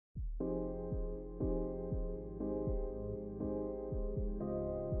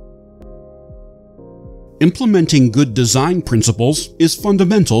Implementing good design principles is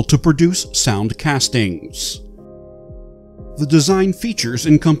fundamental to produce sound castings. The design features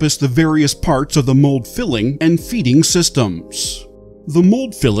encompass the various parts of the mold filling and feeding systems. The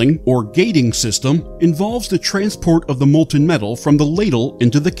mold filling or gating system involves the transport of the molten metal from the ladle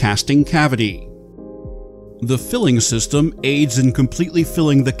into the casting cavity. The filling system aids in completely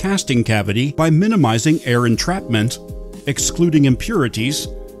filling the casting cavity by minimizing air entrapment, excluding impurities,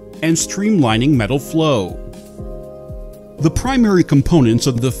 and streamlining metal flow. The primary components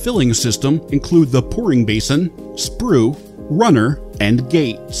of the filling system include the pouring basin, sprue, runner, and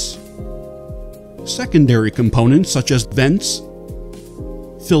gates. Secondary components such as vents,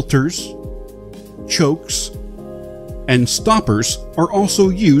 filters, chokes, and stoppers are also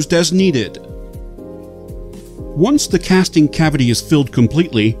used as needed. Once the casting cavity is filled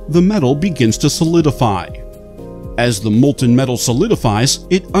completely, the metal begins to solidify. As the molten metal solidifies,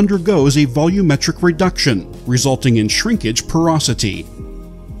 it undergoes a volumetric reduction, resulting in shrinkage porosity.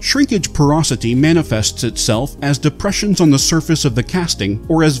 Shrinkage porosity manifests itself as depressions on the surface of the casting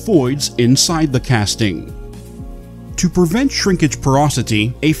or as voids inside the casting. To prevent shrinkage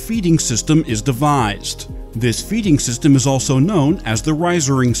porosity, a feeding system is devised. This feeding system is also known as the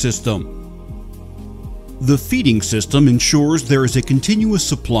risering system. The feeding system ensures there is a continuous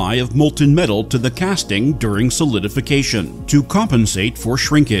supply of molten metal to the casting during solidification to compensate for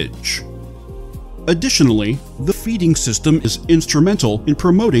shrinkage. Additionally, the feeding system is instrumental in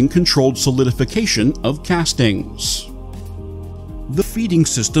promoting controlled solidification of castings. The feeding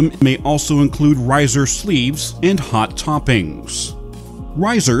system may also include riser sleeves and hot toppings.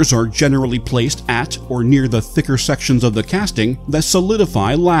 Risers are generally placed at or near the thicker sections of the casting that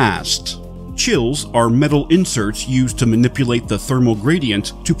solidify last. Chills are metal inserts used to manipulate the thermal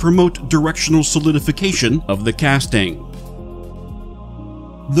gradient to promote directional solidification of the casting.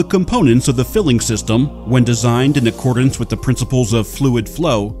 The components of the filling system, when designed in accordance with the principles of fluid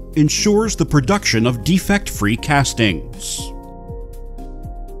flow, ensures the production of defect-free castings.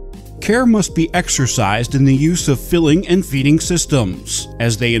 Care must be exercised in the use of filling and feeding systems,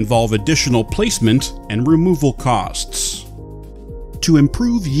 as they involve additional placement and removal costs. To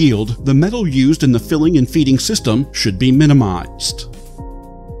improve yield, the metal used in the filling and feeding system should be minimized.